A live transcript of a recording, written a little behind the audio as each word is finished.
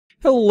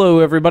Hello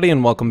everybody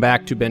and welcome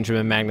back to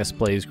Benjamin Magnus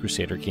Plays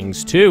Crusader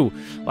Kings 2.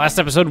 Last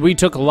episode we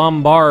took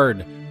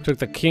Lombard. Took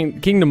the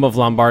Kingdom of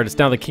Lombard. It's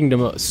now the Kingdom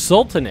of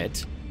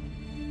Sultanate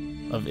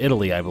of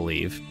Italy, I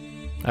believe.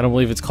 I don't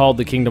believe it's called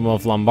the Kingdom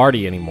of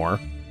Lombardy anymore.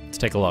 Let's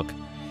take a look.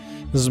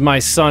 This is my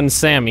son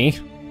Sammy.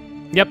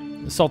 Yep,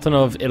 Sultan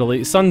of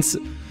Italy.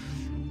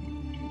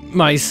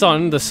 My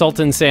son, the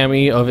Sultan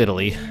Sammy of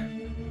Italy.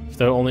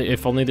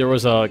 If only there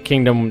was a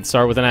kingdom that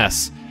started with an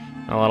S.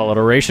 A lot of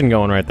alliteration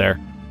going right there.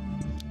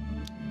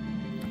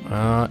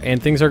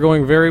 And things are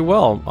going very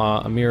well.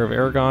 Emir of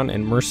Aragon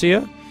and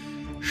Murcia.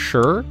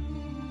 Sure.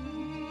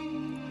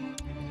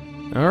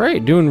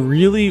 Alright, doing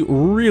really,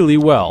 really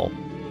well.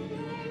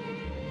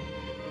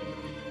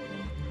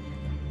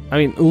 I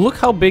mean, look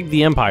how big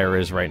the empire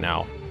is right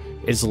now.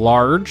 It's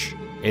large,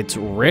 it's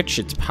rich,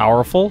 it's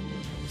powerful.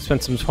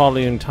 Spent some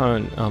quality in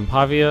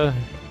Pavia.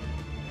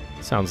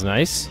 Sounds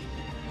nice.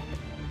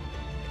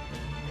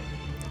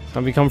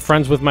 I've become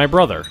friends with my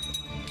brother.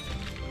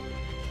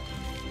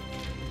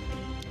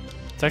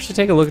 Let's actually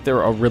take a look at their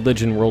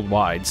religion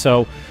worldwide.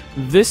 So,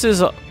 this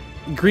is...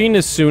 green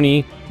is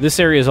Sunni. This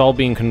area is all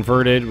being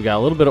converted. We got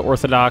a little bit of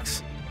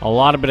Orthodox, a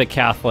lot of bit of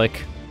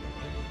Catholic,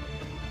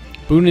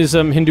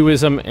 Buddhism,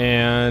 Hinduism,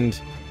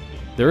 and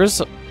there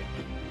is...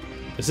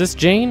 Is this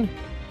Jain?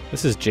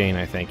 This is Jain,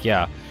 I think,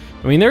 yeah.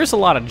 I mean, there's a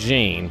lot of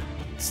Jain.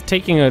 It's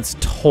taking its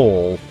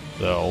toll,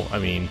 though. I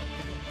mean,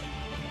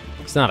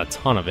 it's not a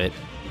ton of it.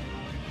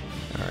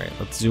 Alright,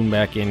 let's zoom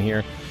back in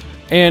here.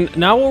 And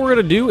now what we're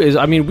going to do is,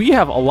 I mean, we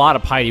have a lot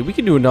of piety. We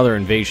can do another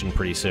invasion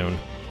pretty soon.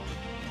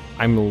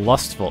 I'm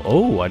lustful.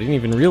 Oh, I didn't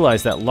even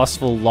realize that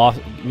lustful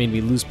made me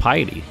lose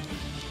piety.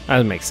 That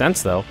doesn't make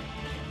sense, though.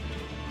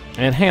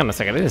 And hang on a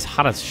second. It is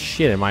hot as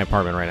shit in my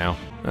apartment right now.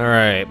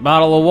 Alright,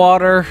 bottle of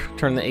water.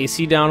 Turn the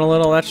AC down a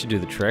little. That should do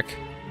the trick.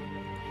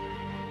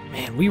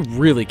 Man, we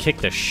really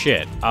kicked the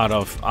shit out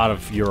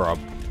of Europe.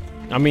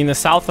 I mean, the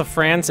south of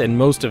France and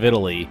most of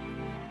Italy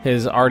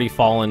has already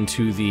fallen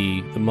to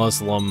the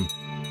Muslim...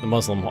 I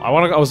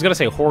was gonna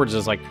say hordes.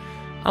 Is like,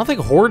 I don't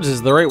think hordes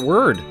is the right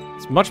word.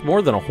 It's much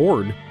more than a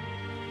horde.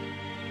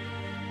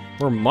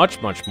 We're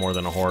much, much more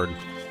than a horde.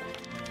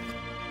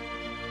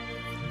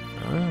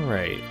 All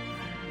right.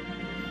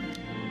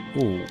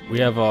 Ooh, we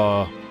have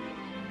a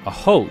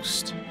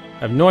host. I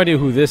have no idea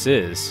who this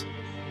is.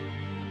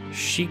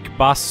 Sheikh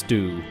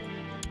Bastu.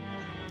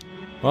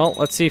 Well,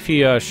 let's see if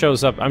he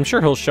shows up. I'm sure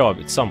he'll show up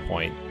at some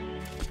point.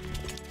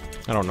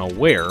 I don't know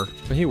where,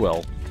 but he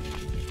will.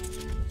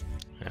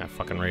 Ah,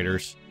 fucking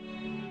raiders.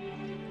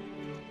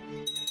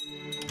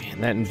 Man,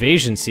 that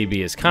invasion CB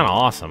is kind of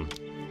awesome.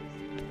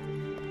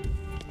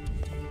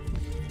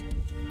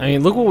 I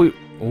mean, look what we...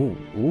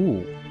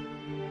 Ooh,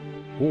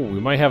 we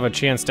might have a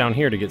chance down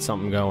here to get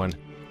something going.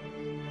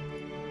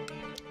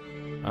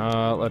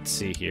 Let's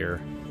see here.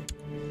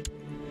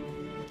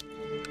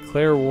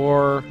 Declare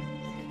war.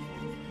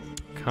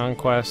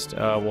 Conquest.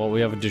 Well, we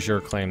have a de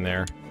jure claim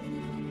there.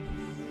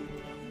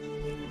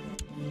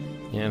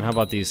 Yeah, and how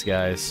about these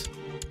guys?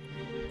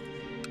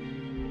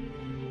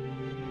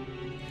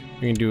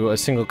 We can do a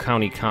single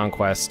county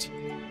conquest.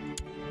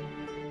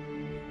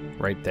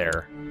 Right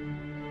there.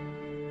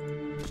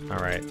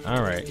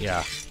 Alright,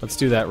 yeah. Let's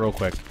do that real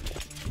quick.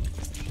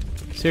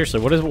 Seriously,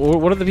 what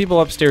are the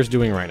people upstairs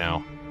doing right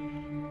now?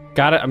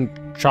 Got it,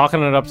 I'm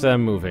chalking it up to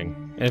them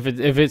moving. And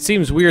if it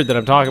seems weird that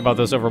I'm talking about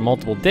this over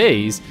multiple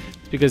days,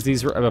 it's because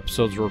these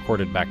episodes were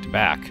recorded back to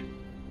back.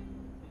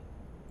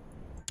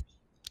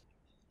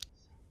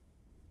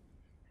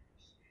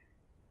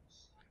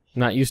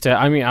 Not used to...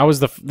 I mean,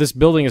 this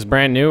building is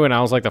brand new, and I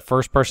was like the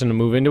first person to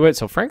move into it,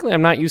 so frankly,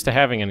 I'm not used to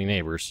having any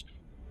neighbors.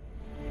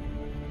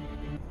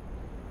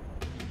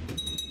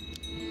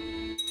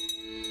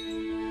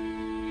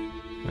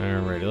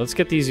 Alrighty, let's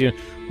get these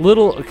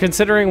little...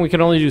 Considering we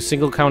can only do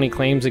single county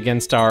claims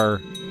against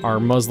our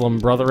Muslim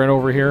brethren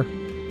over here,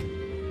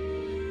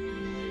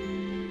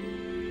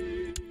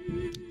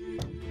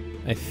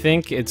 I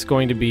think it's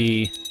going to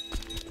be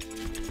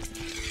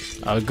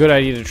a good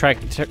idea to try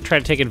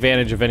to take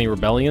advantage of any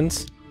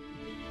rebellions,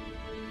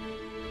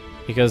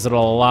 because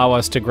it'll allow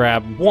us to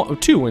grab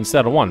two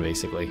instead of one,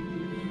 basically.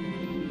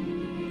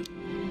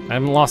 I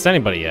haven't lost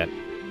anybody yet.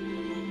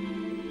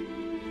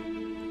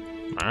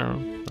 I don't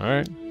know. All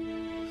right,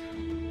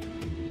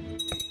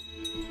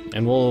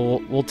 and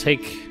we'll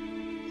take.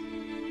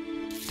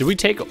 Did we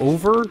take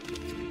over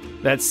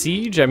that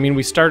siege? I mean,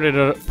 we started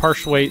a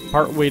part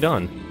way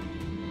done.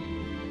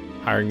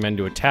 Hiring men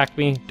to attack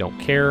me. Don't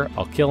care.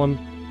 I'll kill him.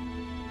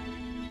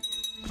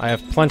 I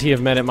have plenty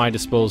of men at my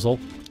disposal.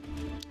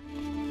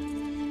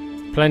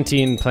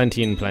 Plenty and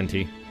plenty and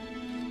plenty.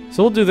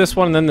 So we'll do this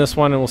one and then this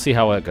one, and we'll see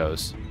how it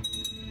goes.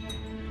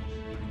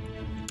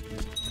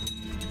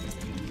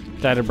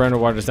 Diet of Brenda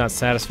water does not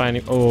satisfy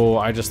any... Oh,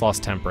 I just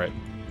lost temperate.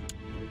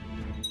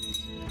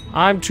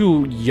 I'm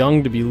too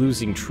young to be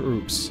losing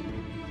troops.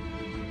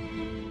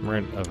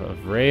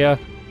 Of Rhea.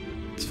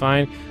 It's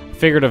fine.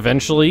 Figured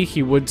eventually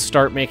he would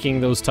start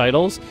making those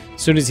titles.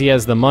 As soon as he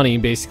has the money,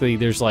 basically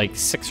there's like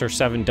 6 or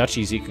 7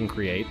 duchies he can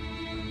create.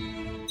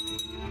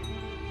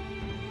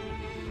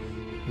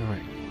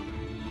 Alright.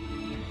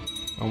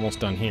 Almost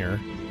done here.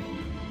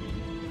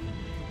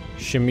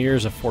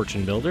 Shamir's a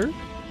fortune builder.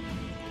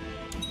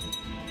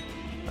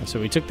 So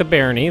we took the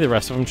barony. The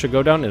rest of them should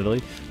go down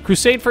Italy.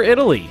 Crusade for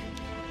Italy.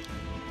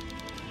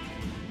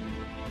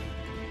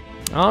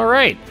 All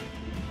right.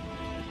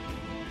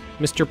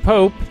 Mr.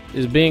 Pope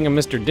is being a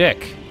Mr.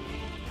 Dick.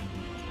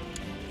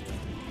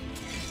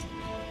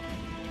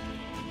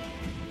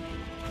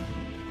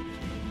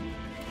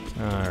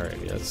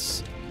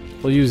 Alright,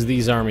 we'll use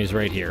these armies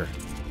right here.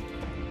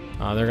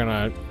 They're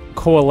gonna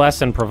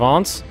coalesce in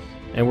Provence,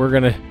 and we're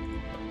gonna...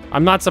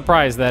 I'm not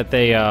surprised that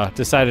they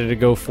decided to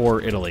go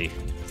for Italy.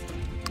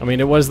 I mean,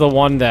 it was the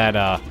one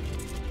that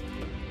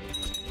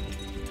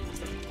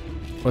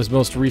was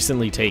most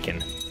recently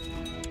taken.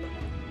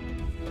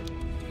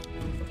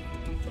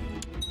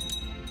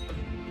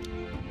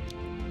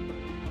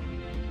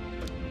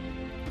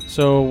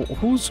 So,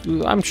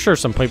 I'm sure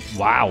some people...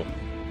 Wow.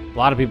 A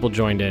lot of people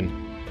joined in.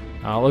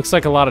 Looks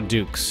like a lot of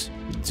dukes.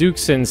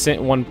 Dukes and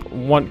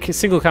one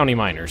single county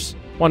minors.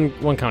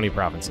 One county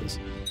provinces.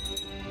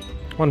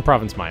 One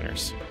province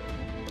minors.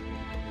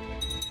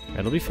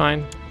 It'll be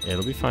fine.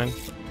 It'll be fine.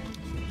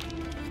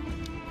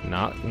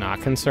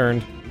 Not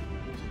concerned.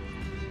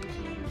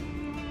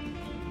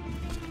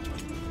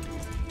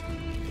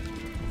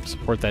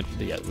 Support that.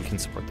 Yeah, we can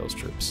support those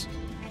troops.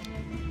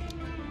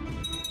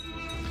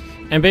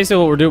 And basically,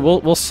 what we're doing,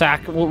 we'll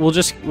sack.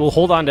 We'll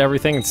hold on to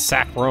everything and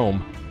sack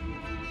Rome.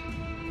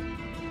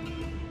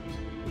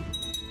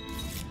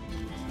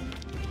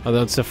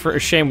 Although it's a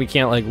shame we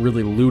can't like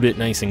really loot it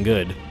nice and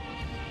good.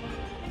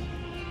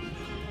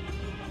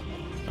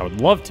 I would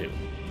love to.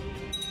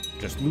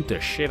 Just loot the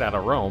shit out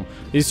of Rome.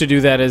 They used to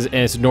do that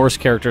as Norse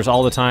characters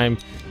all the time.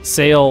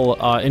 Sail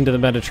into the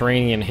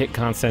Mediterranean, hit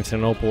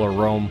Constantinople or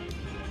Rome.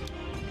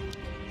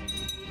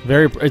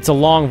 It's a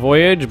long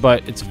voyage,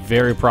 but it's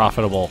very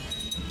profitable.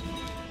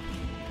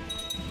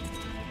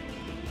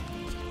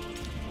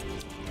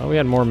 Oh, we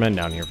had more men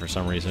down here for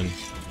some reason.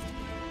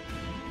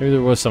 Maybe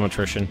there was some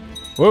attrition.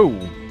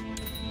 Whoa!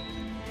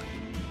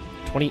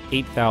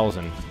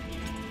 28,000.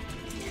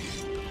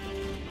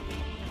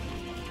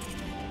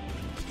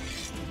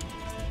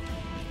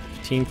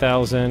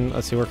 15,000.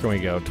 Let's see, where can we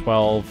go?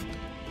 12,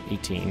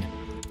 18.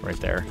 Right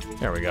there.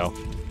 There we go.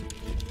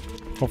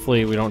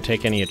 Hopefully we don't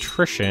take any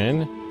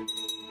attrition.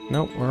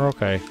 Nope, we're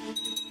okay.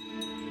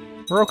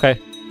 We're okay.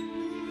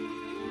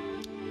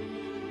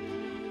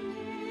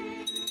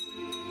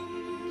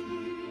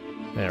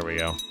 There we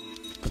go.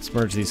 Let's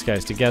merge these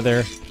guys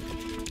together.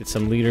 Get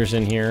some leaders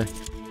in here.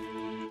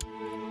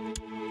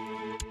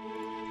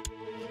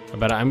 I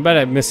bet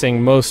I'm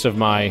missing most of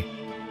my...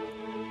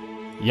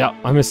 Yep,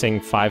 I'm missing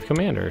 5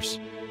 commanders.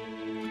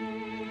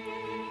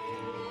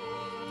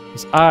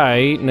 Because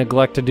I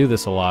neglect to do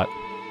this a lot.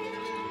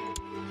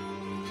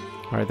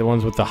 Alright, the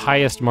ones with the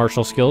highest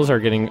martial skills are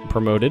getting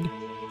promoted.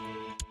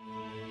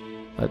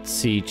 Let's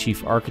see,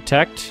 Chief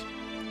Architect.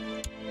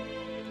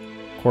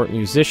 Court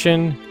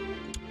Musician.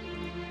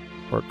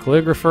 Court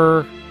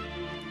Calligrapher.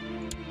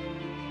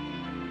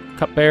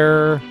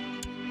 Cupbearer.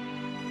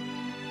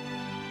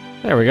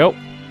 There we go.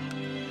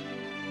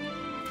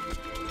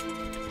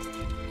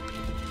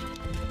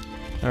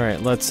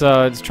 Alright, let's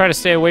try to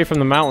stay away from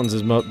the mountains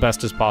as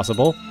best as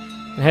possible.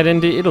 And head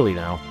into Italy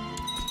now.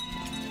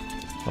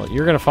 Well,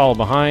 you're gonna follow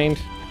behind.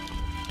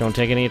 Don't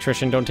take any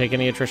attrition, don't take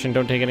any attrition,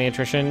 don't take any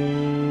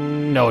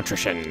attrition. No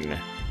attrition.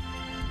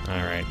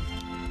 Alright.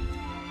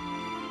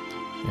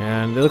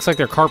 And it looks like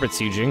they're carpet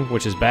sieging,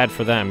 which is bad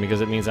for them,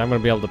 because it means I'm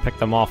gonna be able to pick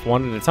them off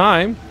one at a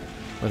time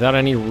without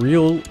any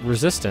real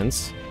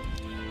resistance.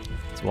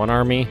 It's one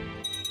army.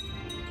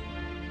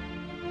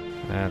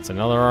 That's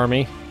another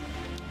army.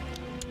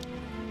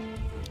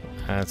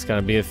 That's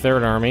gonna be a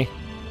third army.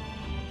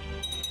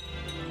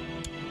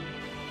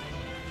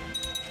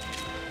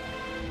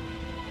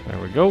 There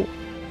we go.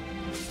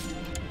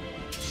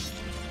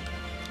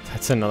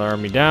 That's another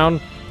army down.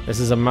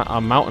 This is a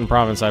mountain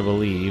province, I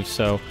believe,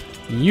 so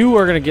you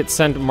are gonna get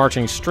sent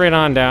marching straight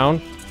on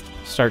down.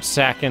 Start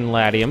sacking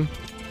Latium.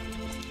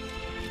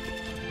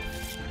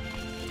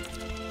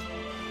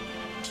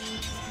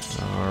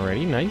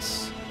 Alrighty,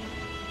 nice.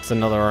 It's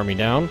another army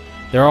down.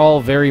 They're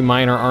all very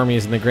minor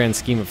armies in the grand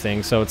scheme of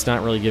things, so it's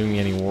not really giving me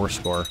any war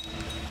score.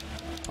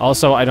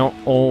 Also, I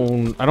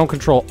don't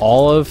control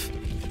all of,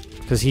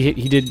 because he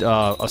did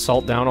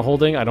assault down a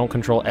holding. I don't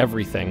control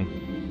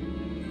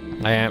everything.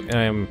 I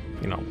am,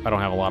 you know, I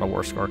don't have a lot of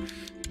war score.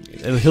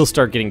 He'll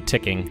start getting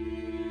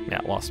ticking.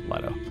 Yeah, lost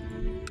Plateau.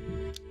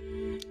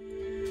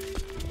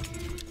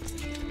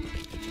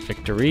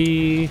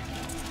 Victory.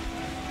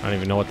 I don't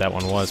even know what that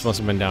one was. Must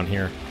have been down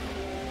here.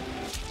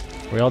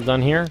 Are we all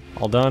done here?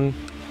 All done?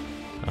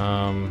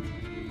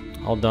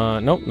 All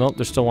done. Nope, nope,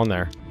 there's still one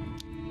there.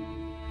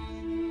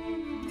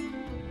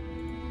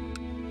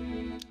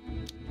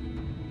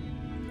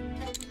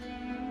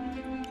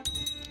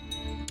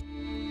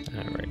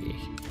 Alrighty.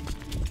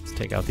 Let's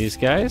take out these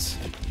guys.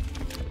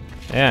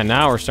 Yeah,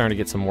 now we're starting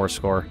to get some war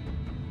score.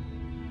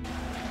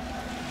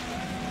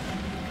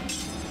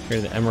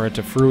 Here, the Emirate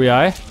of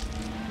Fruii.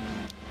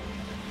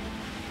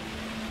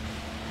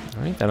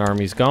 Alright, that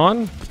army's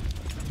gone.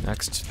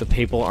 Next, the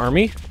papal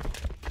army.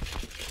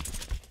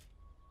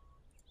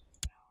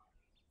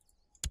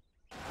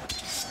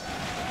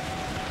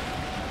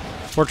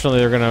 Fortunately,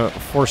 they're gonna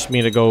force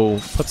me to go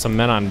put some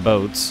men on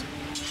boats.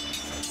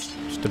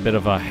 Just a bit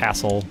of a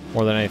hassle,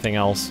 more than anything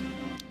else.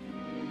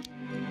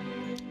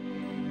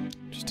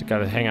 Just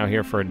gotta hang out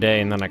here for a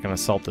day, and then I can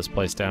assault this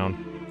place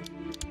down.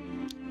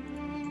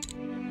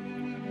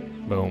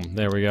 Boom,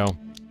 there we go.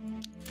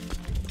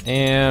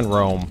 And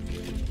Rome.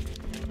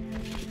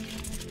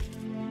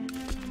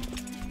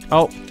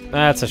 Oh,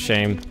 that's a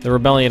shame. The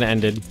rebellion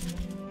ended.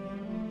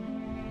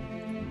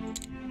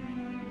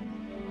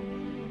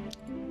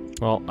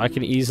 Well, I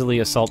can easily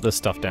assault this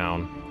stuff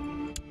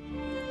down.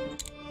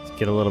 Let's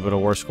get a little bit of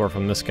war score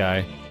from this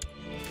guy.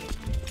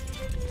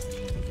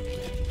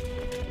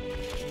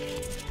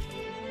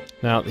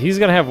 Now, he's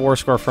gonna have war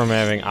score from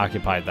having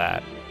occupied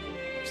that.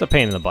 It's a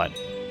pain in the butt.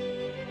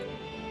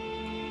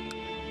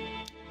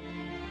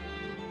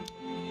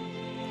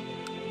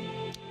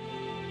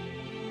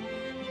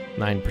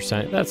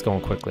 %. That's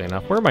going quickly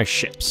enough. Where are my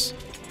ships?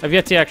 I've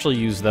yet to actually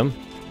use them.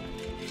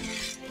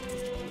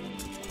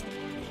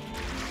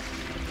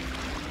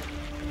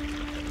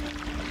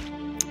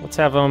 Let's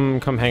have them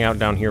come hang out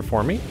down here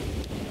for me.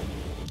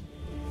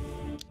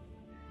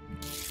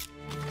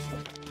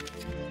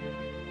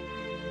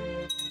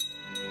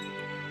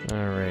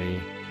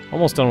 Alrighty.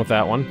 Almost done with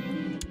that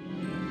one.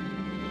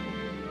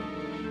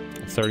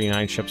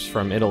 39 ships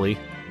from Italy.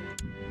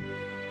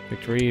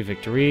 Victory,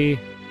 victory.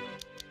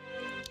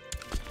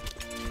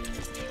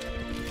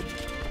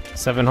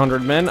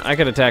 700 men. I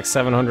could attack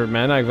 700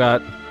 men. I've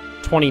got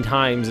 20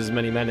 times as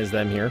many men as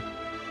them here.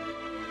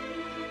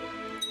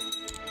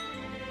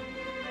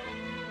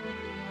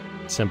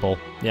 Simple.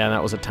 Yeah,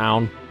 that was a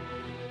town.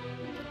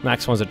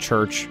 Next one's a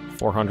church.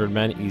 400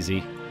 men.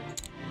 Easy.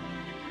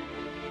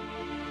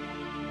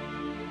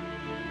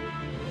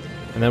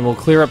 And then we'll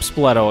clear up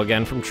Spoleto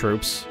again from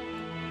troops.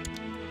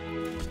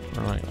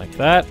 Alright, like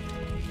that.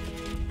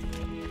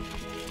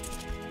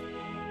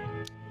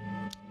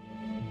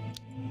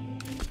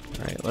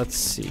 Alright, let's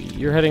see.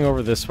 You're heading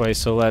over this way,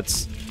 so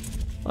let's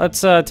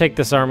take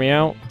this army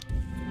out.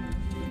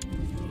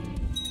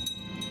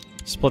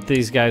 Split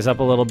these guys up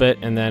a little bit,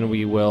 and then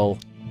we will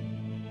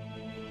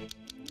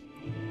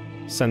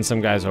send some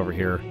guys over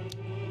here.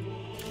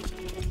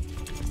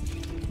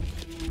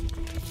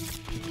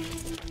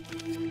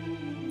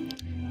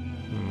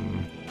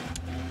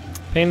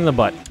 Pain in the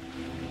butt.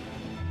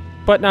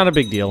 But not a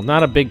big deal.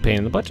 Not a big pain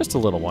in the butt, just a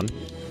little one.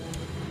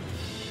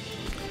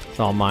 It's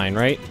all mine,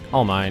 right?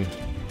 All mine.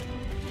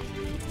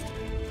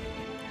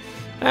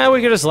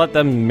 We could just let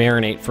them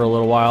marinate for a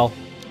little while.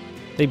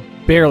 They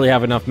barely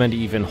have enough men to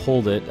even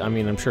hold it. I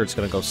mean, I'm sure it's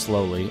going to go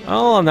slowly.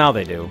 Oh, now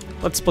they do.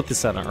 Let's split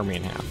this army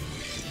in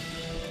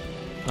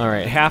half.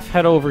 Alright, half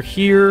head over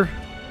here.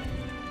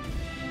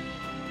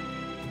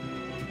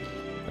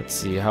 Let's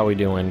see, how we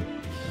doing?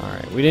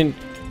 Alright, we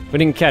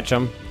didn't catch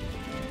them.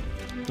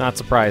 Not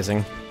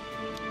surprising.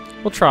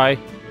 We'll try.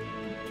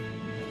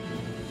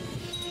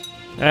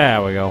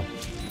 There we go.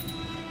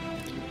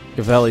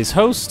 Gavelli's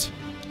host.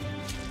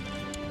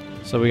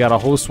 So we got a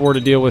host war to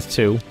deal with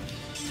too.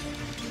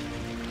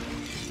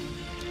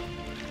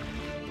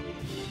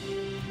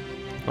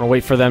 I'll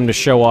wait for them to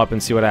show up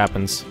and see what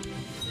happens.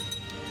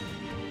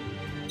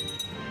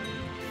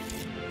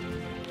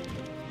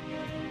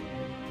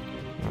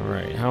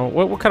 Alright,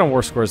 what kind of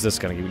war score is this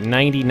gonna give?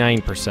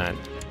 99%.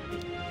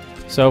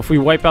 So if we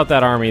wipe out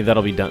that army,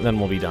 that'll be done. Then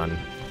we'll be done.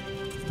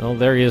 Oh,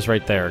 there he is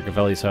right there.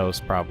 Gavelli's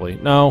host, probably.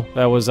 No,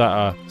 that was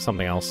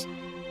something else.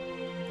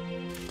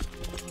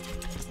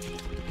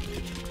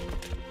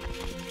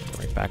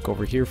 Right back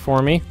over here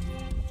for me.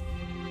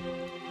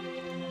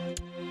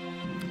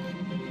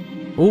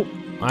 Ooh,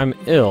 I'm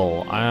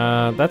ill.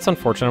 That's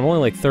unfortunate. I'm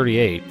only like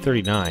 38,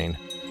 39.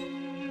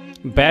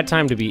 Bad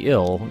time to be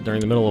ill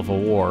during the middle of a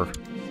war.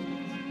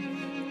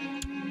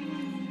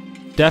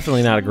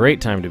 Definitely not a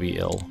great time to be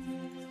ill.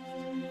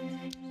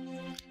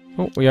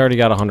 Oh, we already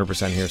got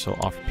 100% here, so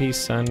offer peace,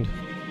 send.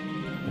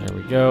 There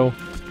we go.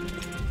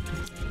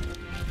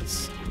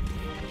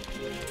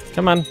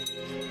 Come on.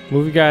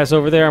 Move you guys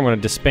over there. I'm going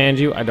to disband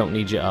you. I don't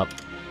need you up.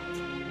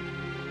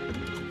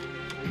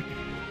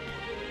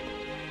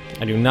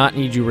 I do not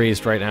need you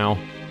raised right now.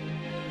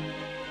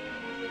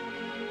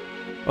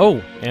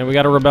 Oh, and we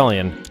got a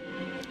rebellion.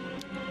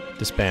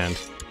 Disband.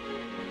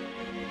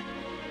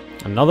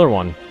 Another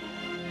one.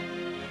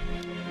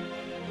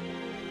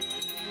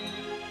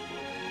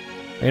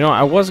 You know,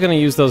 I was going to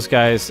use those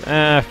guys.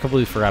 I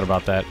completely forgot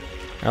about that.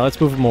 Alright, let's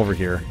move them over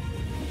here.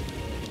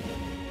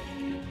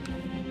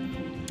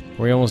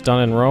 Are we almost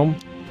done in Rome?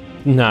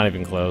 Not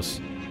even close.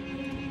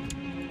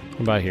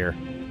 What about here?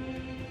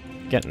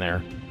 Getting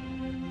there.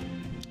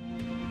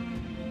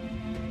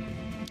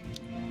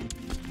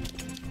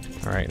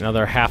 Alright,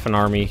 another half an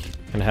army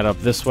can head up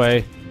this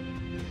way.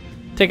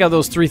 Take out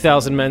those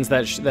 3,000 men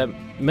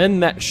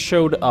that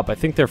showed up. I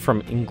think they're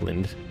from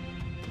England.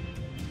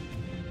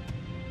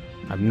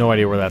 I have no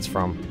idea where that's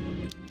from.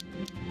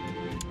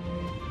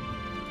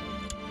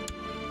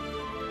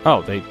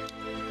 Oh, they...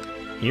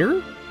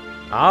 Here?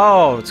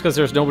 Oh, it's because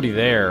there's nobody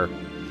there.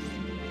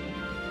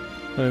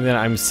 And then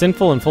I'm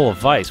sinful and full of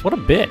vice. What a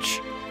bitch.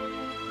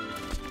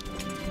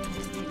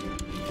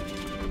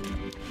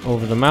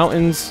 Over the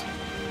mountains.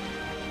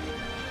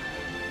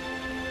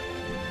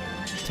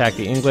 Attack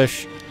the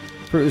English.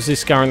 Fruitlessly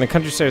scouring the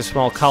countryside, a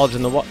small college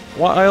in the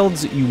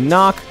wilds. You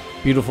knock.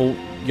 Beautiful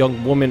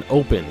young woman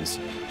opens.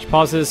 She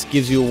pauses,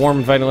 gives you a warm,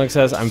 inviting look,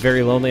 says, I'm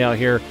very lonely out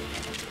here.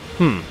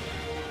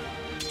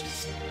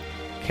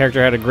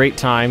 Character had a great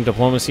time.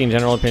 Diplomacy and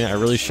general opinion, I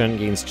really shouldn't.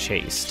 Gains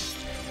chased.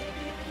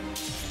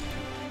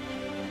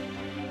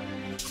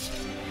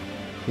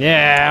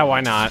 Yeah,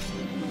 why not?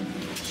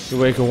 You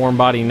wake a warm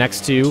body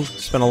next to you.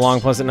 Spend a long,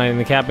 pleasant night in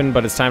the cabin,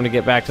 but it's time to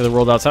get back to the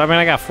world outside. I mean,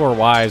 I got 4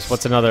 wives.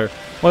 What's another...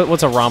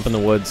 What's a romp in the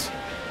woods?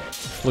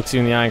 Looks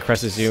you in the eye and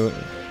caresses you.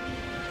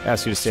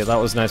 Asks you to stay. That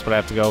was nice, but I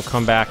have to go.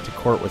 Come back to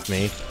court with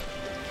me.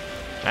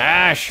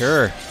 Ah,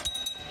 sure.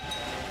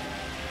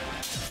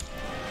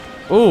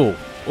 Ooh.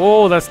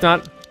 Oh, that's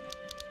not...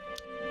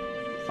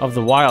 Of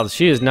the wild.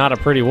 She is not a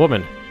pretty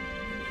woman.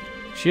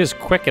 She is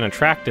quick and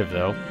attractive,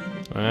 though.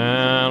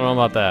 I don't know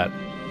about that.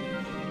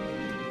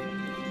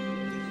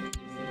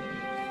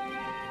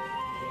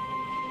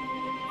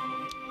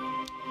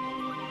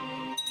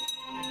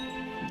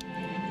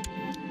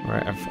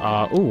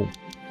 Alright, ooh.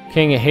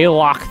 King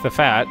Haylock the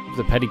Fat,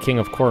 the petty king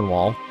of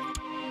Cornwall.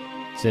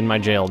 He's in my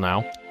jail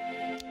now.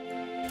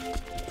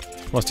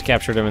 Must have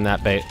captured him in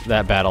that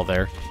battle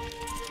there.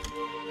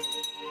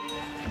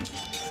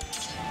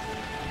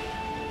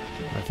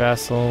 My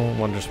vassal,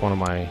 just one of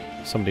my...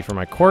 Somebody for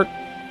my court.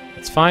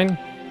 That's fine.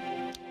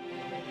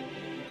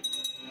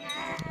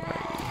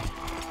 Alrighty.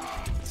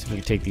 Let's see if we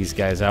can take these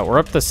guys out. We're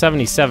up to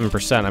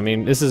 77%. I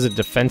mean, this is a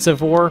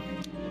defensive war.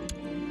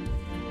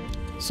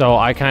 So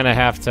I kind of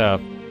have to...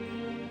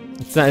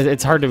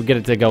 It's hard to get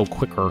it to go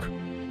quicker.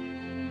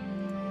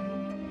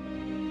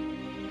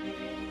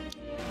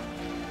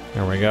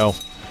 There we go.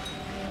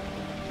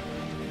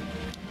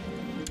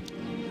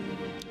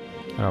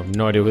 I have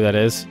no idea who that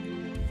is.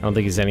 I don't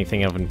think he's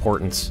anything of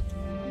importance.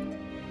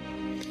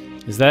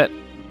 Is that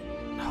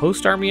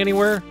host army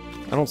anywhere?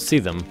 I don't see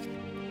them.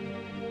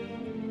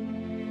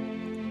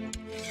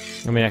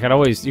 I mean, you could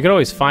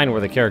always find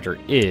where the character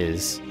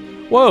is.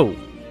 Whoa!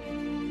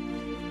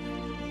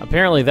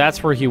 Apparently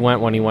that's where he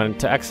went when he went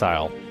to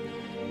exile.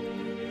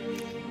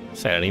 I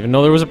didn't even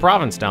know there was a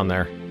province down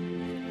there.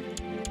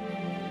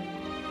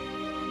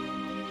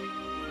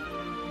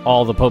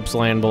 All the Pope's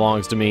land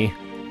belongs to me.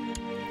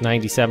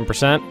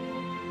 97%.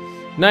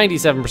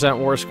 97%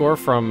 war score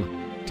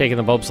from taking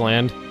the Pope's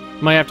land.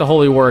 Might have to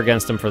holy war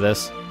against him for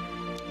this.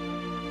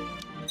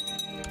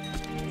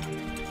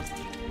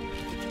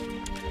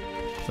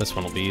 This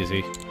one will be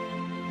easy.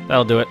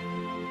 That'll do it.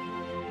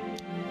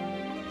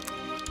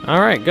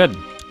 Alright, good.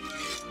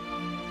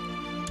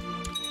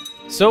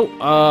 So,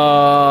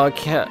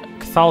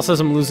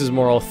 Catholicism loses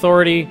moral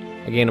authority.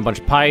 I gain a bunch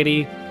of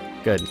piety.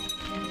 Good.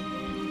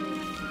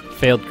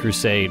 Failed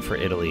crusade for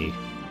Italy.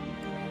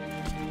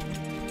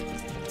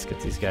 Let's get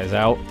these guys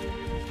out.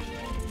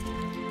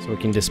 So we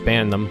can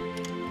disband them.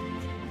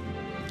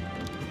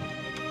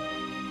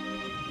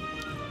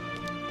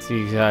 Get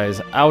these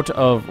guys out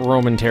of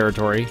Roman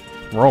territory.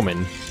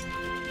 Roman?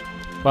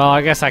 Well,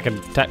 I guess I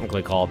could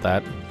technically call it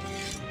that.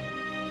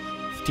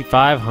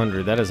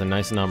 5,500, that is a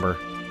nice number.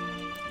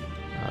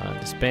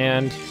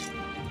 Disband.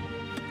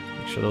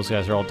 Make sure those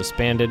guys are all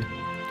disbanded.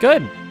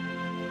 Good!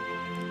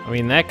 I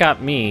mean, that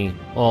got me...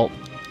 Well,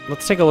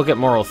 let's take a look at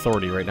moral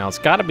authority right now. It's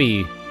gotta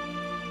be...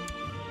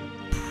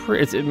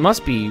 It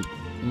must be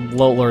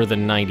lower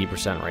than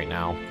 90% right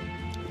now.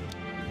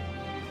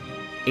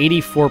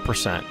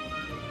 84%.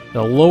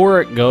 The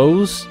lower it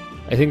goes,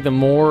 I think the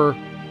more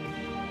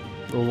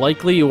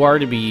likely you are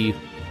to be,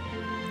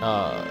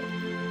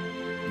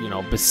 you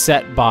know,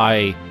 beset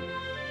by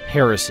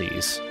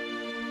heresies.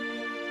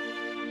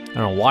 I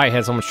don't know why I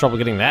had so much trouble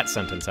getting that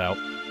sentence out.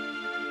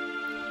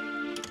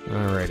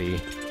 Alrighty.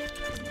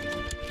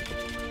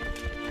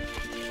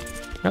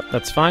 Yep,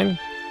 that's fine.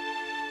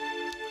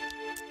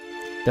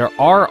 There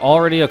are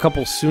already a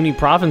couple Sunni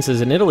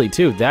provinces in Italy,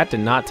 too. That did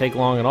not take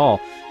long at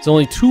all. There's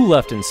only 2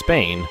 left in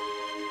Spain.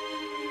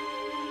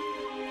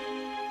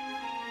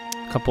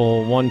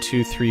 Couple, 1,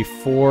 2, 3,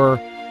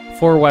 4.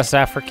 4 West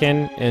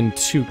African and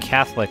 2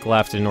 Catholic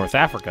left in North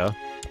Africa.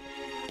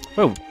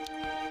 Oh,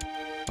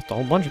 left a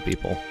whole bunch of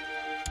people.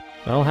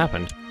 That all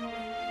happened.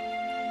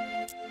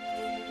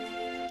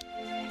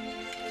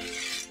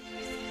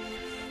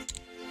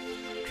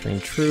 Train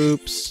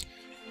troops.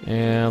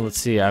 And let's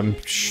see,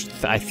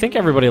 I think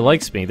everybody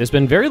likes me. There's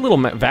been very little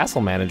vassal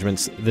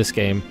management this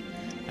game.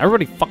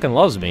 Everybody fucking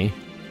loves me.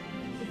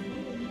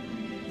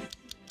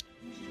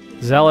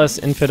 Zealous,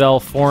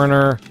 infidel,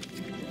 foreigner,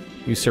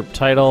 usurp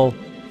title.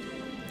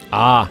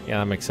 Ah, yeah,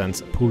 that makes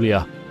sense.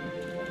 Puglia.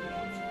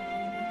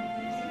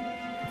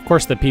 Of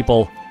course the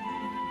people...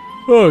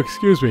 Oh,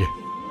 excuse me.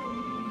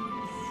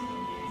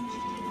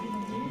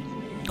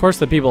 Of course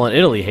the people in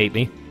Italy hate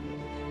me.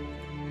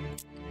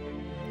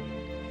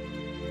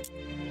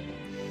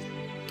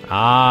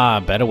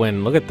 Ah,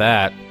 Bedouin. Look at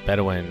that.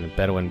 Bedouin,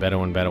 Bedouin,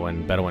 Bedouin,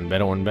 Bedouin, Bedouin,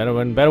 Bedouin,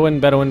 Bedouin,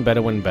 Bedouin, Bedouin,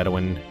 Bedouin,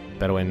 Bedouin,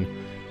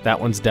 Bedouin. That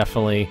one's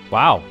definitely...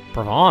 Wow,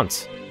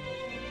 Provence.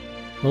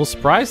 A little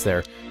surprise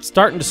there.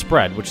 Starting to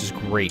spread, which is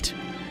great.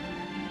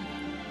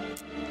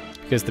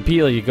 Because the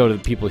people, you go to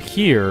the people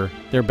here,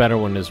 they're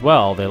Bedouin as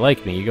well. They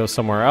like me. You go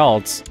somewhere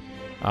else,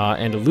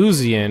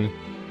 Andalusian,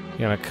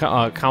 you know,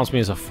 counts me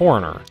as a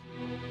foreigner.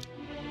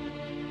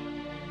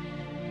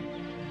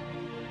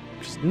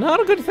 Which is not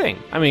a good thing.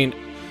 I mean,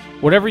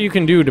 whatever you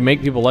can do to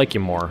make people like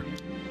you more.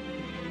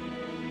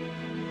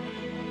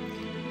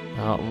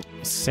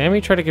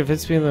 Sammy tried to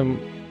convince me that I'm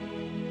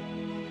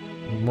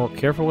more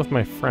careful with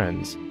my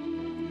friends.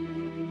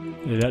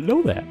 I did not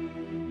know that.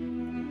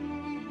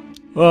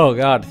 Oh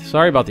god,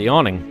 sorry about the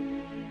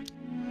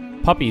yawning.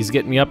 Puppy's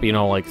getting me up, you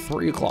know, like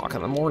 3 o'clock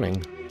in the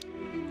morning.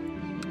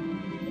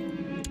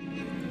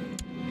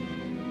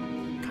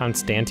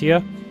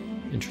 Constantia?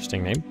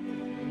 Interesting name.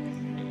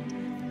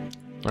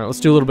 Alright, let's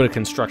do a little bit of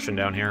construction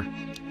down here.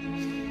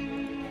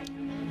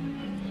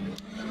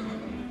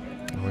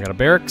 We got a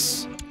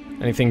barracks.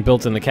 Anything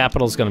built in the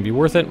capital is going to be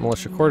worth it.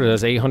 Militia court, it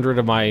has 800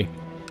 of my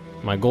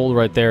gold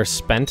right there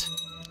spent.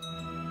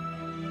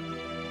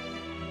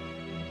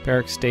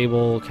 Barracks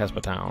stable,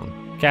 Casbah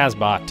Town.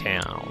 Casbah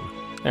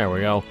Town. There we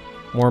go.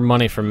 More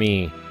money for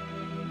me.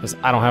 Because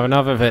I don't have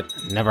enough of it.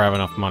 Never have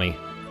enough money.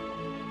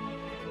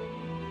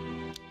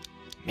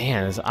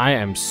 Man, I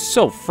am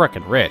so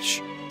frickin'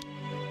 rich.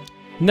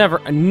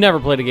 I never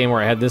played a game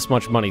where I had this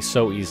much money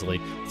so easily.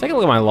 Let's take a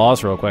look at my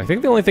laws real quick. I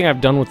think the only thing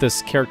I've done with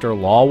this character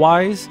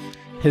law-wise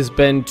has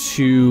been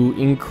to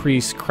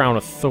increase crown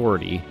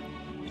authority.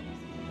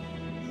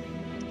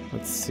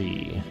 Let's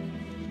see.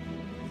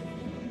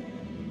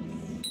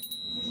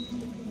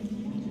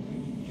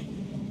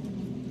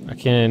 I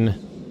can...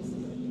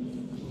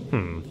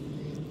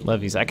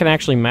 Levies. I can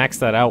actually max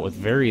that out with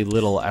very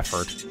little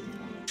effort.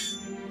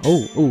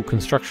 Oh,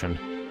 construction.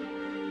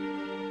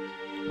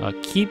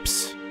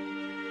 Keeps...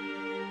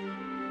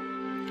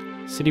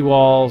 City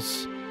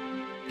walls,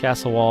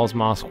 castle walls,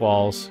 mosque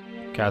walls,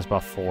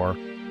 Casbah 4.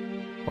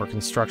 Or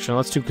construction.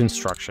 Let's do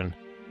construction.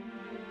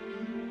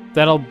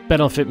 That'll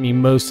benefit me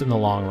most in the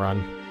long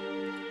run.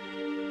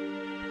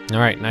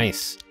 Alright,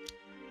 nice.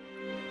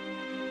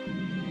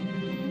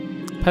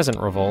 Peasant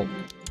revolt.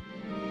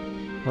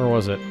 Where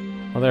was it?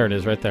 Oh, there it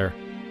is, right there.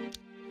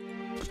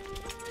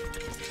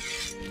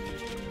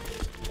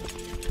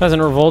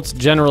 Peasant revolt's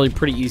generally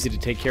pretty easy to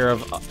take care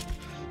of.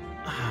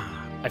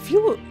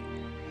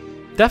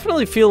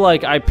 Definitely feel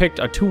like I picked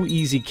a too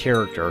easy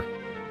character,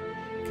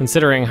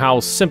 considering how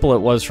simple it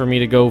was for me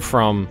to go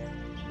from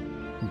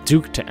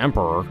Duke to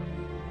Emperor.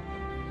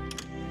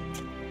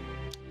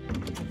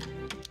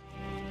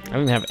 I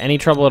didn't have any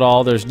trouble at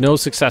all. There's no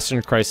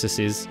succession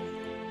crises. I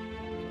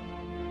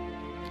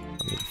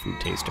need a food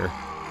taster.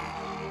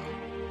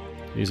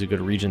 Use a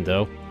good regent,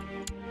 though.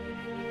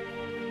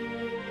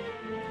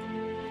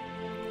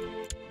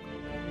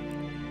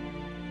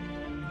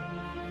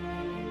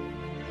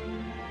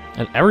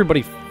 And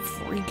everybody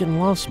freaking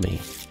loves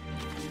me.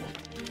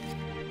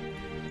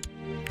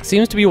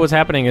 Seems to be what's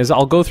happening is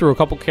I'll go through a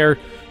couple 2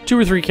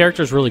 or 3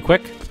 characters really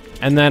quick,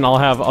 and then I'll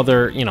have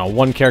other, you know,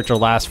 one character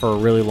last for a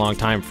really long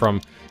time from,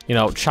 you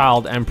know,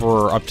 child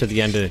emperor up to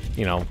the end of,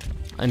 you know,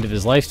 end of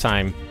his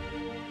lifetime.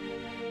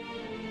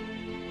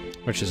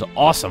 Which is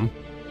awesome.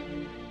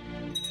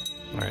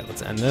 Alright,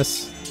 let's end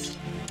this.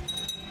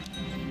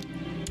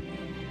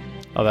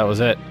 Oh, that was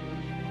it.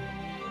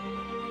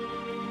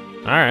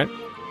 Alright.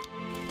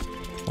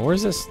 Well,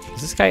 where's this?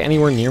 Is this guy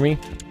anywhere near me?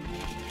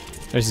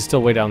 Or is he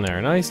still way down there?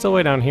 No, he's still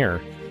way down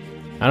here.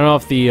 I don't know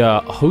if the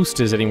host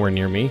is anywhere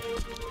near me.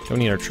 Don't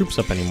need our troops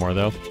up anymore,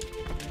 though.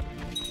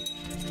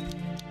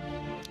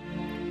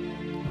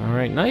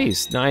 Alright,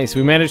 nice, nice.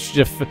 We managed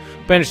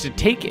to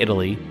take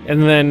Italy,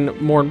 and then,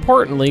 more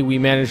importantly, we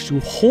managed to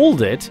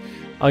hold it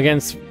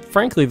against,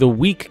 frankly, the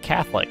weak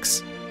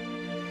Catholics.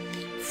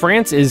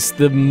 France is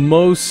the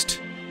most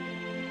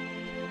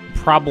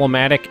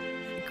problematic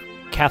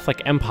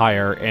Catholic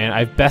empire, and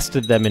I've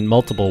bested them in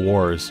multiple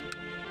wars.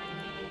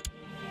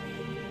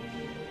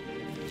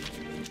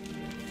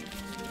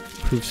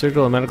 Prove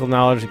surgical and medical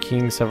knowledge of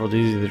kings, several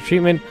diseases of their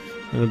treatment.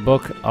 In the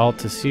book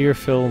Altasir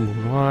film,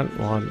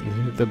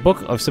 the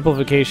book of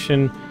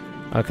simplification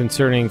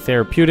concerning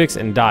therapeutics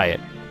and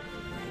diet.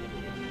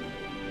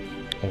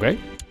 Okay.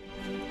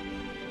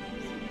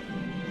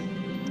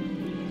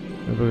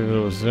 The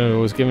book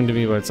was given to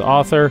me by its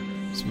author.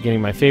 It's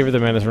beginning my favor. The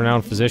man is a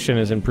renowned physician,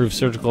 has improved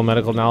surgical and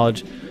medical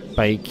knowledge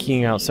by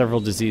keying out several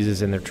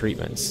diseases and their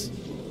treatments.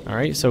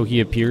 Alright, so he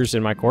appears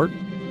in my court,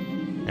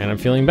 and I'm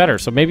feeling better.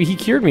 So maybe he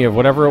cured me of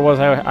whatever it was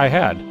I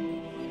had.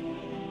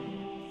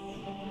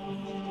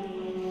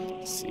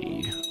 Let's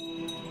see.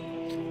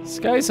 This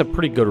guy's a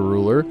pretty good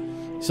ruler.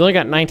 He's only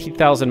got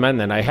 19,000 men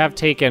then. I have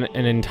taken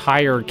an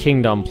entire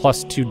kingdom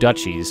plus 2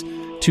 duchies,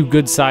 2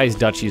 good-sized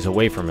duchies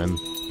away from him.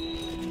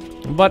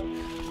 But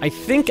I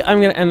think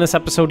I'm going to end this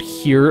episode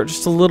here,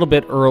 just a little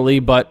bit early,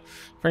 but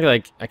frankly,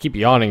 like, I keep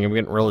yawning. I'm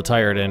getting really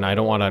tired, and I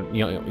don't want to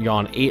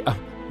yawn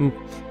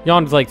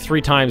yawned like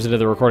 3 times into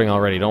the recording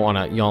already. Don't want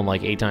to yawn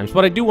like 8 times.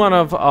 But I do want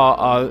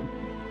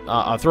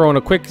to throw in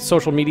a quick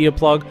social media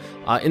plug.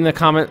 In the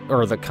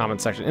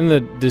comment section, in the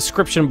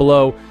description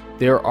below,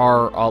 there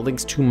are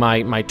links to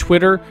my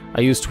Twitter.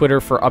 I use Twitter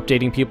for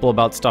updating people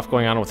about stuff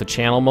going on with the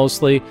channel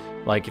mostly.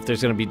 Like if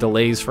there's going to be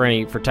delays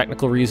for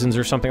technical reasons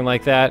or something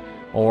like that,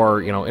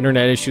 or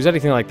internet issues,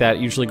 anything like that,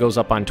 usually goes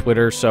up on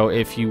Twitter. So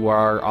if you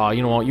are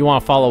you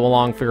want to follow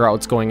along, figure out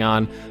what's going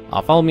on,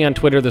 follow me on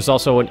Twitter. There's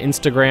also an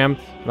Instagram,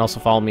 and also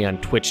follow me on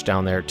Twitch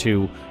down there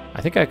too.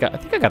 I think I got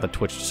the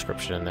Twitch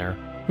description in there.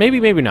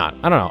 Maybe, maybe not.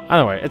 I don't know.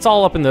 Anyway, it's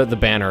all up in the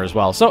banner as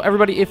well. So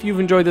everybody, if you've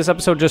enjoyed this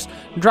episode, just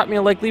drop me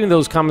a like, leave me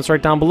those comments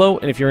right down below.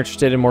 And if you're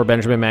interested in more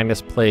Benjamin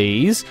Magnus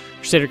plays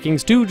Crusader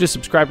Kings 2, just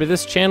subscribe to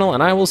this channel,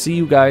 and I will see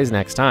you guys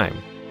next time.